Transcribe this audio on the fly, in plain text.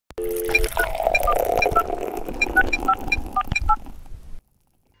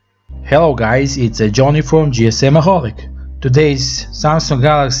Hello guys, it's Johnny from GSMaholic. Today's Samsung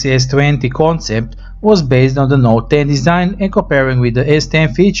Galaxy S20 Concept was based on the Note 10 design and comparing with the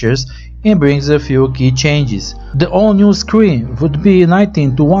S10 features and brings a few key changes. The all-new screen would be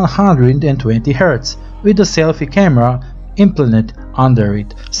 19 to 120 Hz with a selfie camera implemented under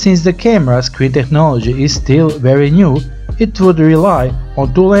it. Since the camera screen technology is still very new, it would rely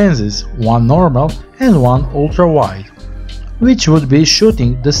on two lenses, one normal and one ultra-wide, which would be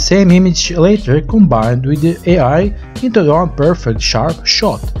shooting the same image later combined with the AI into one perfect sharp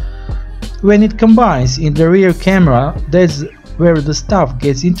shot. When it combines in the rear camera, that's where the stuff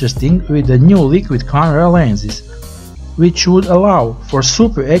gets interesting with the new liquid camera lenses, which would allow for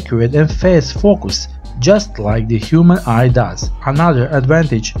super accurate and fast focus, just like the human eye does. Another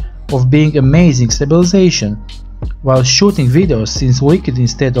advantage of being amazing stabilization. While shooting videos, since liquid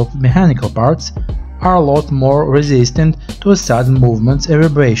instead of mechanical parts are a lot more resistant to sudden movements and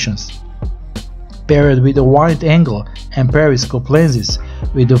vibrations. Paired with a wide angle and periscope lenses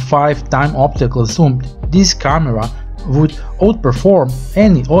with a 5x optical zoom, this camera would outperform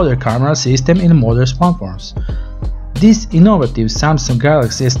any other camera system in modern smartphones. This innovative Samsung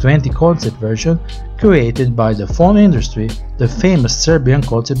Galaxy S20 Concept version, created by the phone industry, the famous Serbian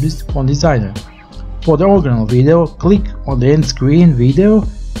concept phone designer. For the original video, click on the end screen video,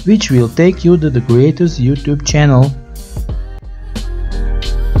 which will take you to the creator's YouTube channel.